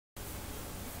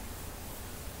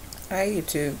Hey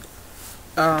YouTube.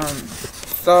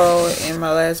 So in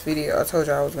my last video I told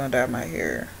you I was gonna dye my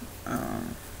hair.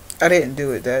 I didn't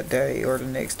do it that day or the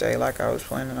next day like I was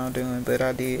planning on doing, but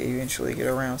I did eventually get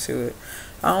around to it.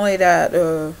 I only dyed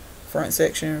the front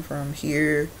section from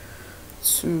here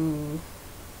to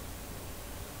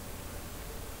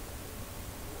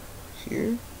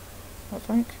here, I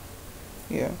think.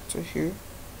 Yeah, to here.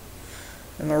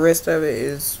 And the rest of it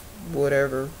is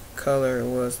whatever color it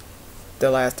was the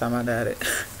last time I dyed it.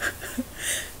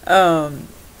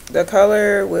 The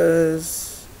color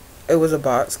was, it was a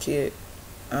box kit.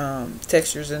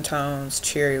 Textures and tones,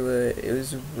 cherry wood. It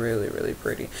was really, really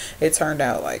pretty. It turned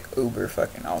out like uber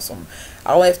fucking awesome.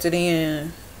 I left it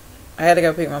in. I had to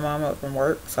go pick my mom up from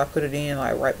work, so I put it in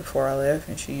like right before I left,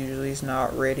 and she usually is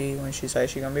not ready when she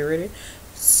says she's gonna be ready.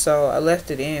 So I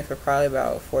left it in for probably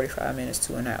about 45 minutes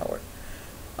to an hour.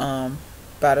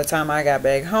 By the time I got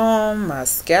back home, my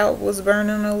scalp was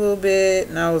burning a little bit,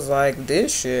 and I was like,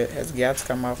 this shit has got to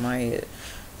come off my head.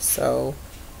 So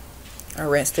I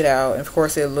rinsed it out, and of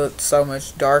course it looked so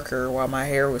much darker while my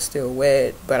hair was still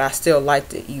wet, but I still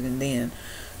liked it even then.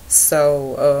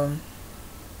 So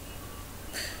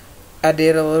I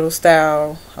did a little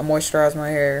style. I moisturized my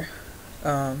hair,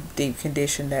 deep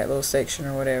conditioned that little section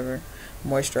or whatever,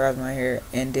 moisturized my hair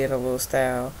and did a little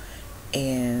style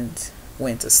and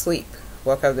went to sleep.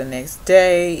 Woke up the next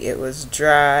day, it was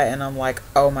dry, and I'm like,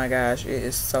 oh my gosh, it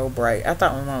is so bright. I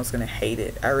thought my mom was gonna hate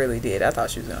it. I really did. I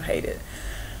thought she was gonna hate it.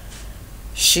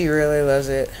 She really loves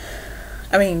it.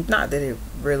 I mean, not that it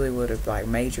really would have like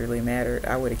majorly mattered.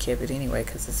 I would have kept it anyway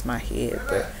because it's my head,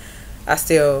 but I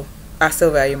still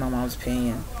value my mom's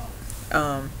opinion.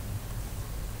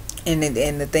 And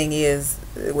the thing is,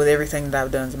 with everything that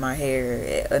I've done to my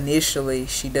hair, initially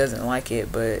she doesn't like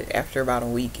it, but after about a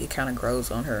week it kind of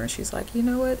grows on her, and she's like, you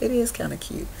know what, it is kind of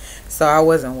cute. So I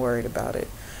wasn't worried about it.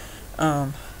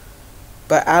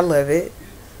 But I love it.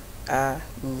 I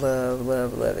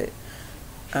love it.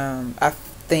 I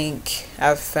think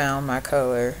I've found my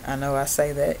color. I know I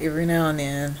say that every now and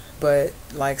then, but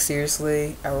like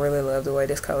seriously, I really love the way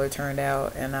this color turned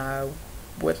out, and I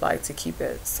would like to keep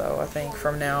it. So I think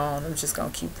from now on I'm just gonna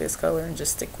keep this color and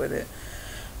just stick with it.